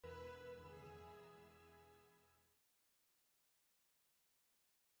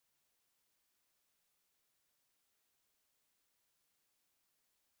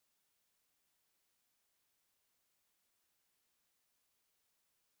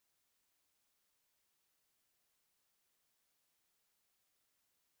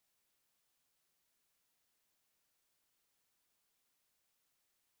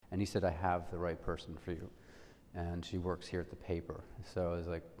And he said, I have the right person for you. And she works here at the paper. So I was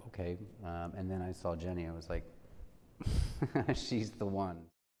like, okay. And then I saw Jenny. I was like, she's the one.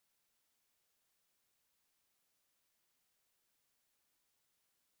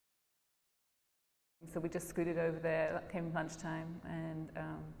 So we just scooted over there, that came lunchtime, and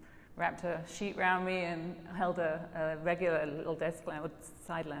wrapped a sheet around me and held a regular little desk lamp, or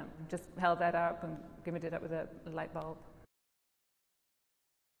side lamp. Just held that up and gimmicked it up with a light bulb.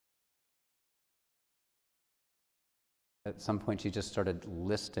 At some point she just started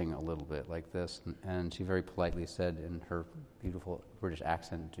listing a little bit like this, and she very politely said in her beautiful British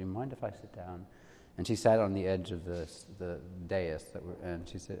accent, do you mind if I sit down? And she sat on the edge of the dais, and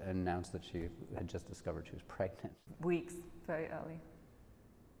she said, announced that she had just discovered she was pregnant. Weeks, very early.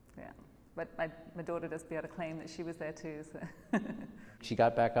 Yeah, but my daughter does be able to claim that she was there too. So. She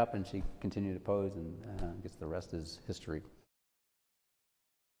got back up and she continued to pose, and I guess the rest is history.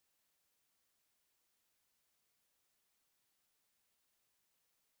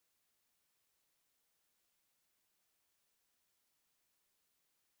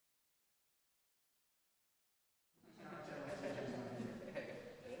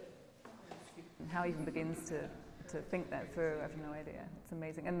 How he even begins to think that through, I have no idea. It's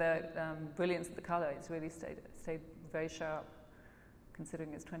amazing. And the brilliance of the colour, it's really stayed very sharp,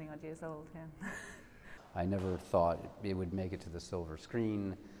 considering it's 20-odd years old, yeah. I never thought it would make it to the silver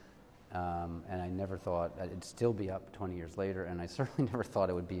screen, and I never thought it'd still be up 20 years later, and I certainly never thought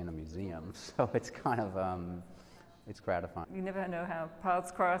it would be in a museum. So it's kind of, it's gratifying. You never know how paths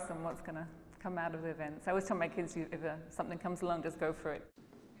cross and what's going to come out of the events. I always tell my kids, if something comes along, just go for it.